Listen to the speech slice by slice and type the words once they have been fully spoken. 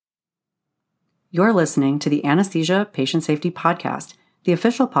You're listening to the Anesthesia Patient Safety Podcast, the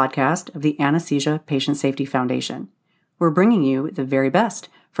official podcast of the Anesthesia Patient Safety Foundation. We're bringing you the very best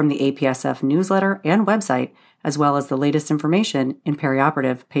from the APSF newsletter and website, as well as the latest information in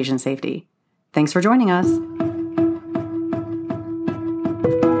perioperative patient safety. Thanks for joining us.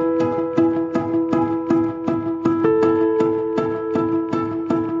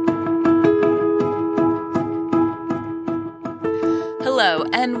 Hello,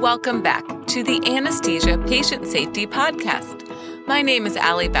 and welcome back to the Anesthesia Patient Safety Podcast. My name is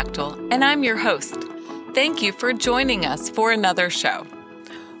Allie Bechtel, and I'm your host. Thank you for joining us for another show.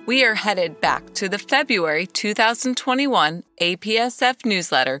 We are headed back to the February 2021 APSF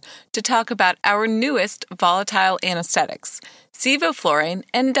newsletter to talk about our newest volatile anesthetics, sevoflurane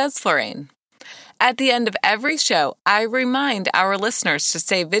and desflurane. At the end of every show, I remind our listeners to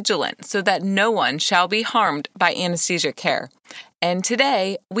stay vigilant so that no one shall be harmed by anesthesia care. And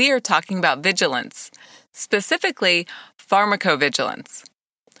today, we are talking about vigilance, specifically pharmacovigilance.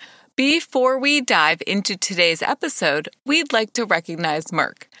 Before we dive into today's episode, we'd like to recognize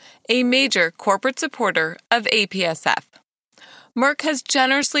Merck, a major corporate supporter of APSF. Merck has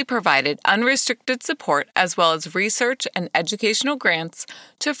generously provided unrestricted support as well as research and educational grants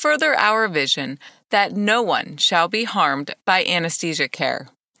to further our vision that no one shall be harmed by anesthesia care.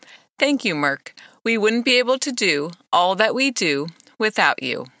 Thank you, Merck. We wouldn't be able to do all that we do without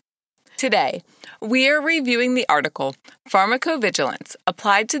you. Today, we are reviewing the article, Pharmacovigilance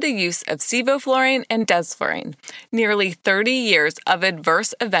Applied to the Use of Sevoflurane and Desflurane, Nearly 30 Years of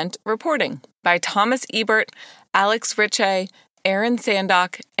Adverse Event Reporting by Thomas Ebert, Alex Ritchie, Aaron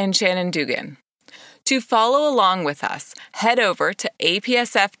Sandock, and Shannon Dugan. To follow along with us, head over to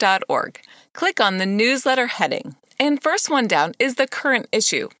apsf.org, click on the newsletter heading, and first one down is the current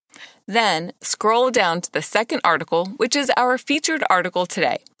issue. Then scroll down to the second article, which is our featured article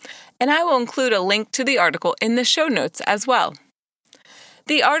today, and I will include a link to the article in the show notes as well.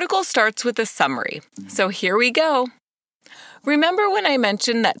 The article starts with a summary, so here we go. Remember when I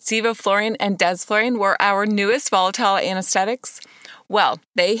mentioned that sevoflurane and desflurane were our newest volatile anesthetics? Well,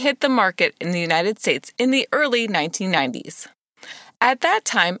 they hit the market in the United States in the early 1990s. At that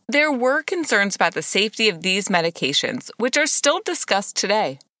time, there were concerns about the safety of these medications, which are still discussed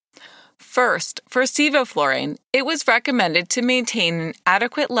today. First, for sevoflurane, it was recommended to maintain an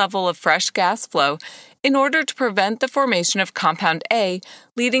adequate level of fresh gas flow in order to prevent the formation of compound A,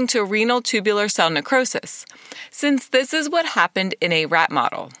 leading to renal tubular cell necrosis, since this is what happened in a rat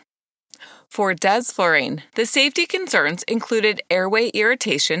model. For desflurane, the safety concerns included airway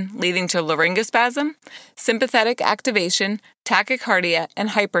irritation leading to laryngospasm, sympathetic activation, tachycardia, and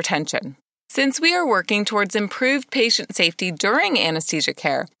hypertension. Since we are working towards improved patient safety during anesthesia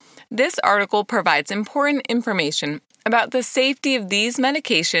care, this article provides important information about the safety of these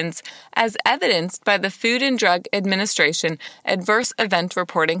medications as evidenced by the Food and Drug Administration Adverse Event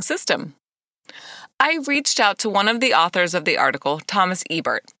Reporting System. I reached out to one of the authors of the article, Thomas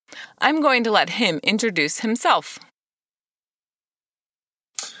Ebert. I'm going to let him introduce himself.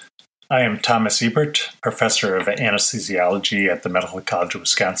 I am Thomas Ebert, professor of anesthesiology at the Medical College of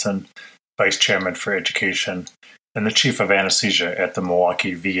Wisconsin, vice chairman for education, and the chief of anesthesia at the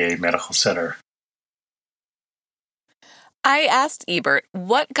Milwaukee VA Medical Center. I asked Ebert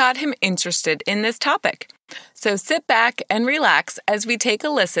what got him interested in this topic, so sit back and relax as we take a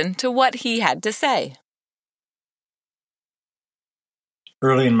listen to what he had to say.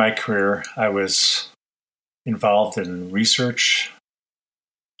 Early in my career, I was involved in research,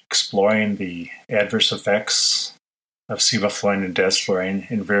 exploring the adverse effects of sevoflurane and desflurane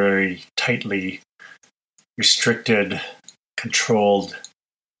in very tightly restricted, controlled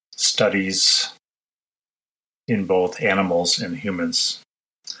studies in both animals and humans.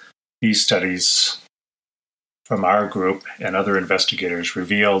 These studies from our group and other investigators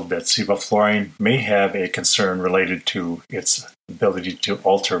revealed that sevoflurane may have a concern related to its ability to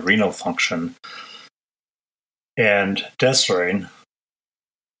alter renal function, and desflurane,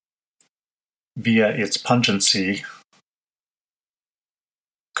 via its pungency,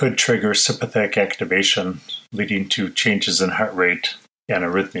 could trigger sympathetic activation, leading to changes in heart rate and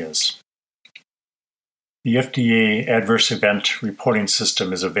arrhythmias. The FDA Adverse Event Reporting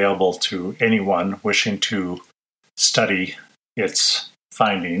System is available to anyone wishing to study its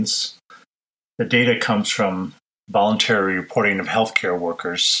findings. The data comes from voluntary reporting of healthcare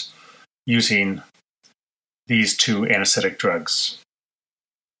workers using these two anesthetic drugs.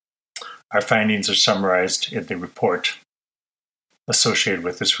 Our findings are summarized in the report associated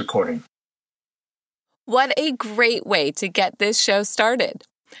with this recording. What a great way to get this show started.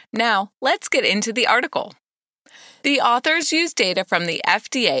 Now, let's get into the article. The authors used data from the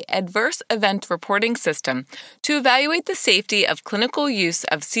FDA Adverse Event Reporting System to evaluate the safety of clinical use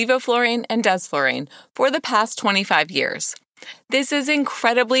of sevoflurane and desflurane for the past 25 years. This is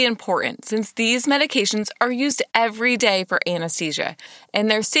incredibly important since these medications are used every day for anesthesia, and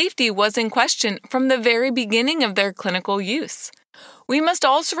their safety was in question from the very beginning of their clinical use. We must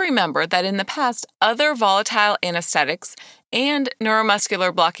also remember that in the past, other volatile anesthetics and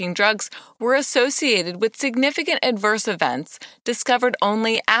neuromuscular blocking drugs were associated with significant adverse events discovered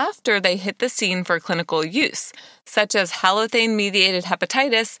only after they hit the scene for clinical use, such as halothane-mediated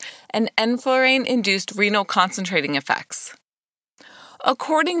hepatitis and enflurane-induced renal concentrating effects.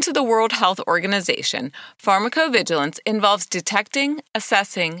 According to the World Health Organization, pharmacovigilance involves detecting,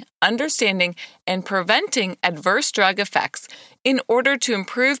 assessing, understanding, and preventing adverse drug effects in order to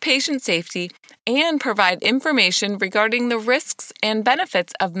improve patient safety and provide information regarding the risks and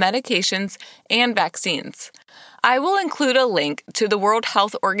benefits of medications and vaccines. I will include a link to the World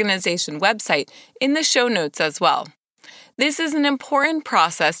Health Organization website in the show notes as well. This is an important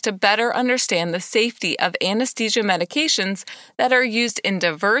process to better understand the safety of anesthesia medications that are used in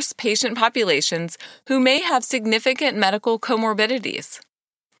diverse patient populations who may have significant medical comorbidities.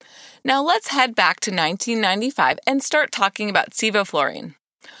 Now let's head back to 1995 and start talking about sevoflurane.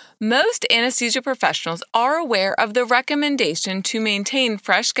 Most anesthesia professionals are aware of the recommendation to maintain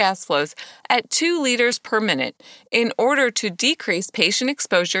fresh gas flows at 2 liters per minute in order to decrease patient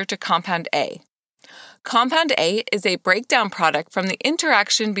exposure to compound A. Compound A is a breakdown product from the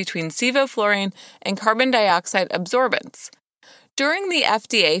interaction between sevoflurane and carbon dioxide absorbents. During the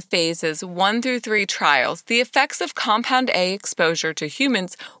FDA phases 1 through 3 trials, the effects of compound A exposure to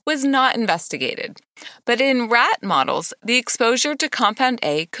humans was not investigated. But in rat models, the exposure to compound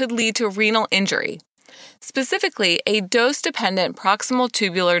A could lead to renal injury, specifically a dose-dependent proximal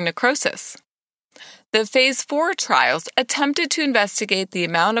tubular necrosis. The Phase 4 trials attempted to investigate the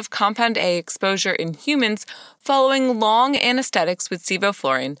amount of compound A exposure in humans following long anesthetics with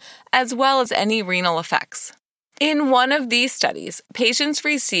sevoflurane, as well as any renal effects. In one of these studies, patients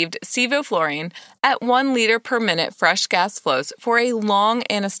received sevoflurane at 1 liter per minute fresh gas flows for a long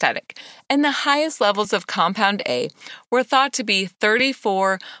anesthetic, and the highest levels of compound A were thought to be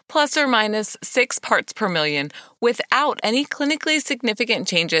 34 plus or minus 6 parts per million without any clinically significant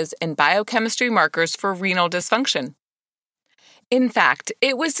changes in biochemistry markers for renal dysfunction. In fact,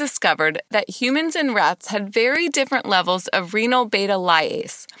 it was discovered that humans and rats had very different levels of renal beta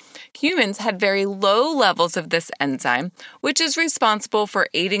lyase. Humans had very low levels of this enzyme, which is responsible for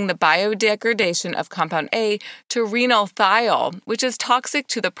aiding the biodegradation of compound A to renal thiol, which is toxic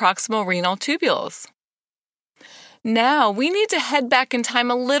to the proximal renal tubules. Now, we need to head back in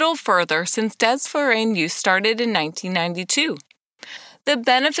time a little further since desflurane use started in 1992. The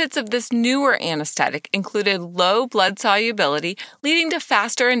benefits of this newer anesthetic included low blood solubility, leading to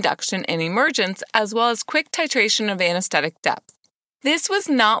faster induction and emergence, as well as quick titration of anesthetic depth. This was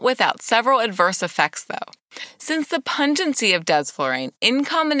not without several adverse effects, though, since the pungency of desflurane, in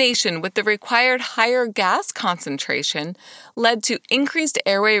combination with the required higher gas concentration, led to increased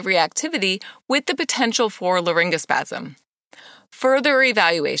airway reactivity with the potential for laryngospasm. Further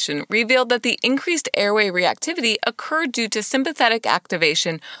evaluation revealed that the increased airway reactivity occurred due to sympathetic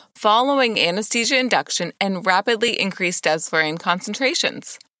activation following anesthesia induction and rapidly increased desflurane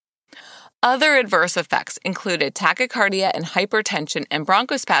concentrations. Other adverse effects included tachycardia and hypertension and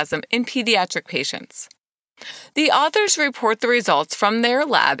bronchospasm in pediatric patients. The authors report the results from their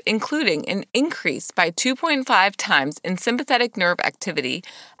lab, including an increase by 2.5 times in sympathetic nerve activity,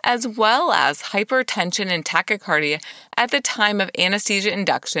 as well as hypertension and tachycardia at the time of anesthesia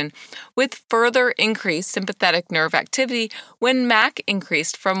induction, with further increased sympathetic nerve activity when MAC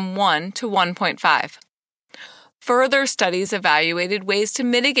increased from 1 to 1.5. Further studies evaluated ways to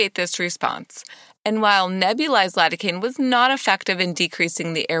mitigate this response, and while nebulized lidocaine was not effective in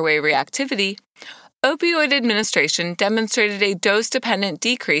decreasing the airway reactivity, opioid administration demonstrated a dose-dependent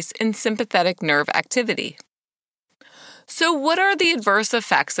decrease in sympathetic nerve activity. So what are the adverse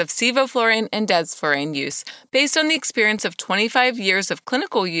effects of sevoflurane and desflurane use based on the experience of 25 years of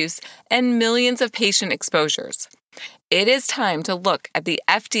clinical use and millions of patient exposures? It is time to look at the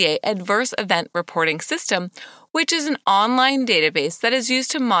FDA Adverse Event Reporting System, which is an online database that is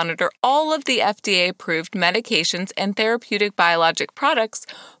used to monitor all of the FDA-approved medications and therapeutic biologic products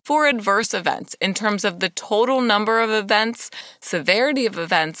for adverse events in terms of the total number of events, severity of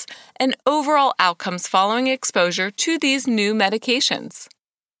events, and overall outcomes following exposure to these new medications.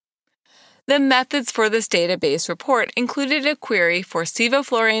 The methods for this database report included a query for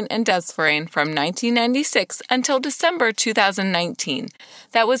sevoflurane and desflurane from 1996 until December 2019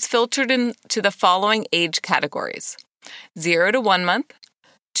 that was filtered into the following age categories: 0 to 1 month,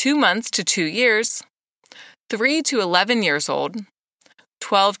 2 months to 2 years, 3 to 11 years old,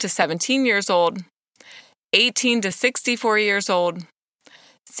 12 to 17 years old, 18 to 64 years old,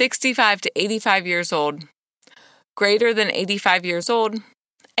 65 to 85 years old, greater than 85 years old,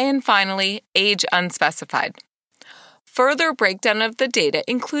 and finally, age unspecified. Further breakdown of the data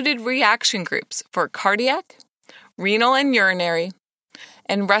included reaction groups for cardiac, renal and urinary,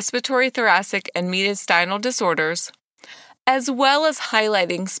 and respiratory thoracic and mediastinal disorders, as well as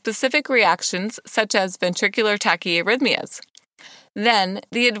highlighting specific reactions such as ventricular tachyarrhythmias. Then,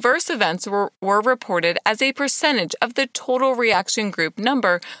 the adverse events were reported as a percentage of the total reaction group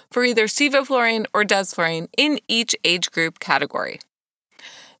number for either sevoflurane or desflurane in each age group category.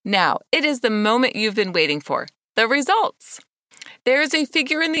 Now, it is the moment you've been waiting for, the results. There is a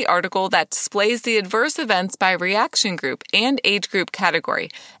figure in the article that displays the adverse events by reaction group and age group category,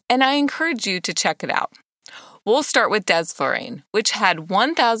 and I encourage you to check it out. We'll start with desflurane, which had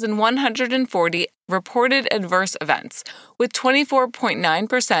 1,140 reported adverse events, with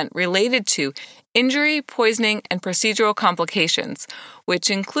 24.9% related to injury, poisoning, and procedural complications,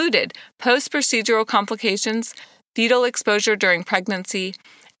 which included post-procedural complications, fetal exposure during pregnancy,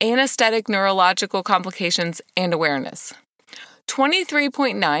 anesthetic neurological complications, and awareness.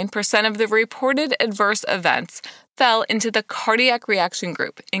 23.9% of the reported adverse events fell into the cardiac reaction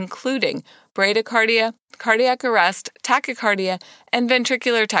group, including bradycardia, cardiac arrest, tachycardia, and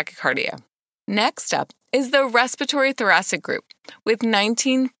ventricular tachycardia. Next up is the respiratory thoracic group, with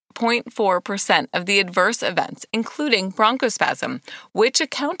 19.4% of the adverse events, including bronchospasm, which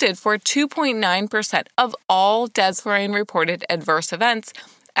accounted for 2.9% of all desflurane reported adverse events,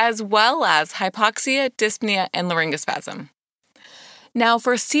 as well as hypoxia, dyspnea, and laryngospasm. Now,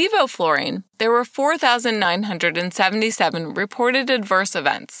 for sevoflurane, there were 4,977 reported adverse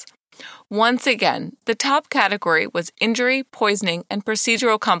events. Once again, the top category was injury, poisoning, and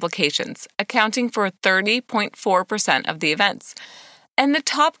procedural complications, accounting for 30.4% of the events. And the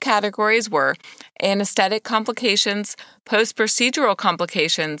top categories were anesthetic complications, post-procedural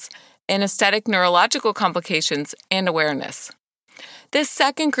complications, anesthetic neurological complications, and awareness. This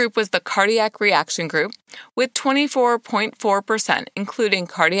second group was the cardiac reaction group, with 24.4%, including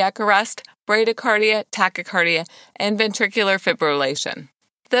cardiac arrest, bradycardia, tachycardia, and ventricular fibrillation.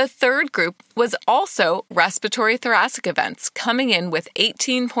 The third group was also respiratory thoracic events, coming in with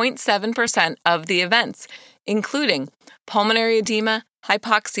 18.7% of the events, including pulmonary edema,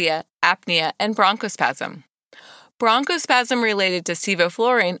 hypoxia, apnea, and bronchospasm. Bronchospasm related to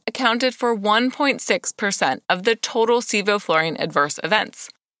sevoflurane accounted for 1.6% of the total sevoflurane adverse events.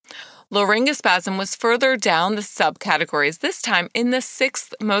 Laryngospasm was further down the subcategories, this time in the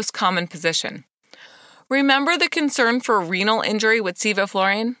sixth most common position. Remember the concern for renal injury with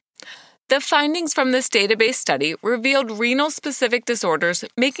sevoflurane? The findings from this database study revealed renal-specific disorders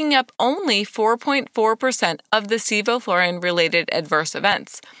making up only 4.4% of the sevoflurane-related adverse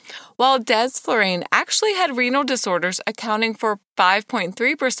events, while desflurane actually had renal disorders accounting for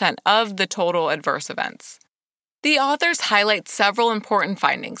 5.3% of the total adverse events. The authors highlight several important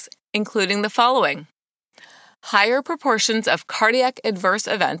findings, including the following: higher proportions of cardiac adverse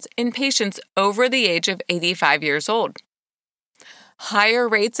events in patients over the age of 85 years old, higher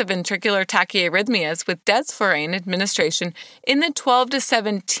rates of ventricular tachyarrhythmias with desflurane administration in the 12 to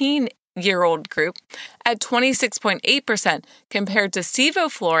 17-year-old group at 26.8% compared to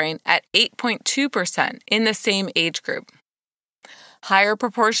sevoflurane at 8.2% in the same age group. Higher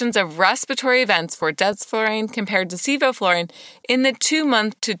proportions of respiratory events for desflurane compared to sevoflurane in the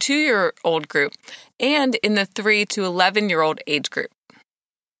 2-month to 2-year-old group and in the 3 to 11-year-old age group.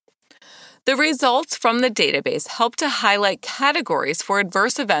 The results from the database help to highlight categories for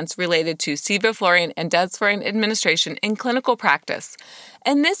adverse events related to sevoflurane and desflurane administration in clinical practice,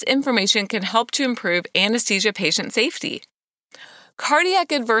 and this information can help to improve anesthesia patient safety.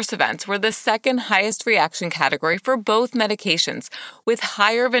 Cardiac adverse events were the second highest reaction category for both medications, with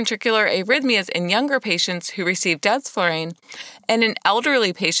higher ventricular arrhythmias in younger patients who received desflurane and in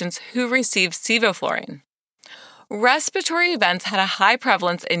elderly patients who received sevoflurane. Respiratory events had a high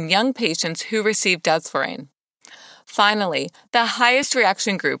prevalence in young patients who received desflurane. Finally, the highest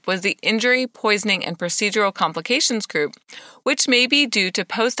reaction group was the injury, poisoning, and procedural complications group, which may be due to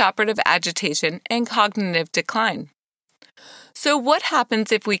postoperative agitation and cognitive decline. So what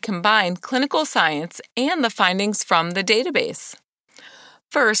happens if we combine clinical science and the findings from the database?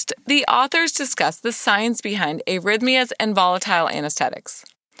 First, the authors discuss the science behind arrhythmias and volatile anesthetics.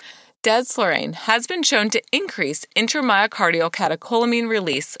 Desflurane has been shown to increase intramyocardial catecholamine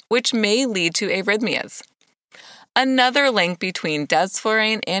release, which may lead to arrhythmias. Another link between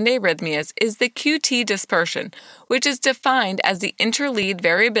desflurane and arrhythmias is the QT dispersion, which is defined as the interlead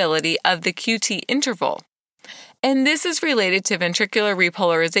variability of the QT interval. And this is related to ventricular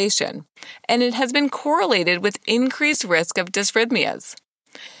repolarization, and it has been correlated with increased risk of dysrhythmias.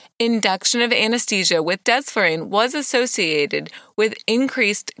 Induction of anesthesia with desflurane was associated with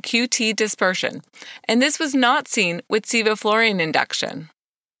increased QT dispersion, and this was not seen with sevoflurane induction.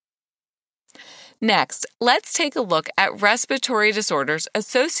 Next, let's take a look at respiratory disorders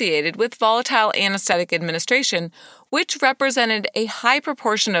associated with volatile anesthetic administration, which represented a high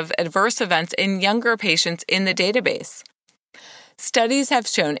proportion of adverse events in younger patients in the database. Studies have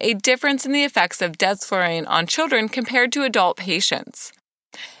shown a difference in the effects of desflurane on children compared to adult patients.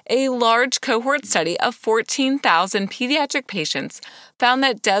 A large cohort study of 14,000 pediatric patients found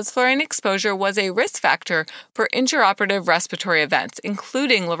that desflurane exposure was a risk factor for intraoperative respiratory events,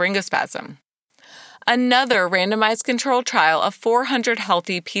 including laryngospasm. Another randomized controlled trial of 400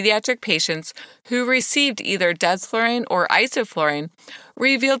 healthy pediatric patients who received either desflurane or isoflurane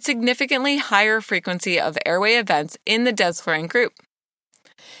revealed significantly higher frequency of airway events in the desflurane group.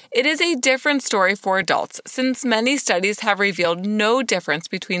 It is a different story for adults, since many studies have revealed no difference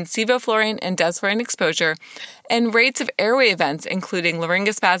between sevoflurane and desflurane exposure and rates of airway events, including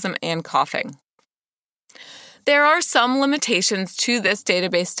laryngospasm and coughing. There are some limitations to this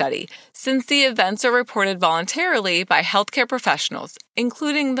database study, since the events are reported voluntarily by healthcare professionals,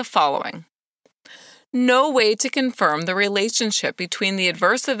 including the following. No way to confirm the relationship between the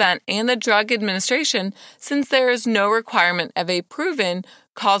adverse event and the drug administration, since there is no requirement of a proven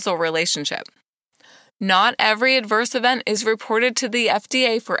causal relationship. Not every adverse event is reported to the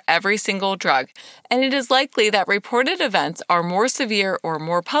FDA for every single drug, and it is likely that reported events are more severe or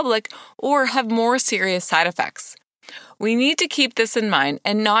more public or have more serious side effects. We need to keep this in mind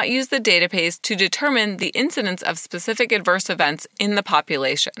and not use the database to determine the incidence of specific adverse events in the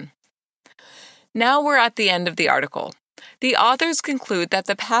population. Now we're at the end of the article. The authors conclude that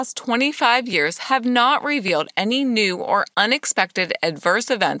the past 25 years have not revealed any new or unexpected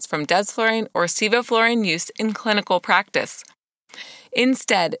adverse events from desflurane or sevoflurane use in clinical practice.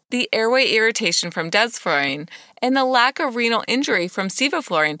 Instead, the airway irritation from desflurane and the lack of renal injury from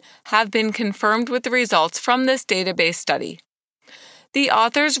sevoflurane have been confirmed with the results from this database study. The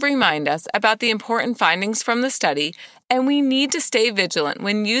authors remind us about the important findings from the study, and we need to stay vigilant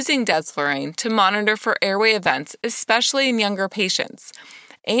when using desflurane to monitor for airway events, especially in younger patients,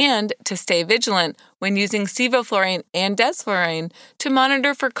 and to stay vigilant when using sevoflurane and desflurane to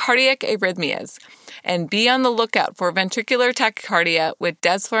monitor for cardiac arrhythmias, and be on the lookout for ventricular tachycardia with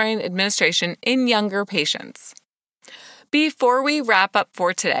desflurane administration in younger patients. Before we wrap up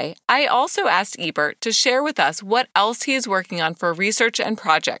for today, I also asked Ebert to share with us what else he is working on for research and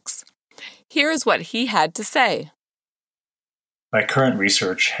projects. Here is what he had to say. My current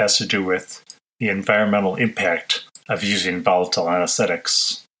research has to do with the environmental impact of using volatile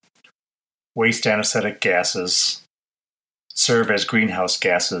anesthetics. Waste anesthetic gases serve as greenhouse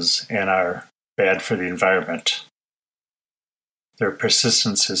gases and are bad for the environment. Their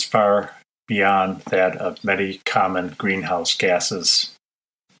persistence is far beyond that of many common greenhouse gases.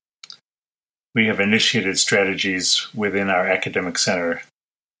 We have initiated strategies within our academic center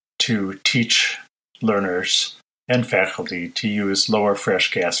to teach learners and faculty to use lower fresh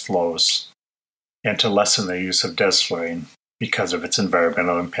gas flows and to lessen the use of desflurane because of its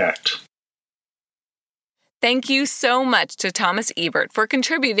environmental impact. Thank you so much to Thomas Ebert for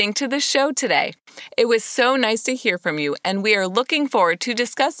contributing to the show today. It was so nice to hear from you, and we are looking forward to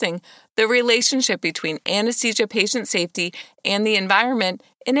discussing the relationship between anesthesia patient safety and the environment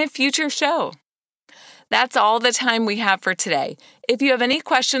in a future show. That's all the time we have for today. If you have any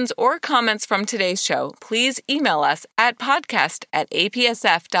questions or comments from today's show, please email us at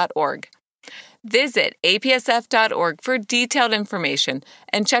podcast@apsf.org. Visit apsf.org for detailed information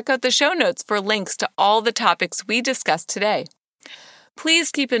and check out the show notes for links to all the topics we discussed today. Please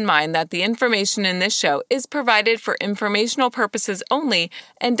keep in mind that the information in this show is provided for informational purposes only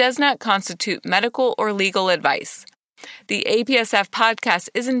and does not constitute medical or legal advice. The APSF podcast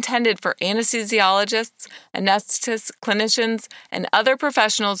is intended for anesthesiologists, anesthetists, clinicians, and other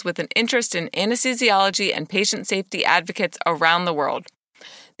professionals with an interest in anesthesiology and patient safety advocates around the world.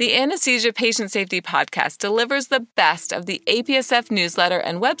 The Anesthesia Patient Safety Podcast delivers the best of the APSF newsletter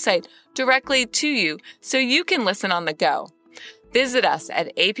and website directly to you so you can listen on the go. Visit us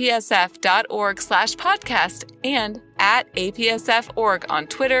at apsf.org/podcast and at apsf.org on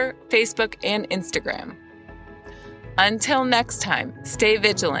Twitter, Facebook, and Instagram. Until next time, stay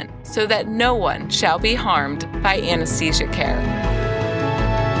vigilant so that no one shall be harmed by anesthesia care.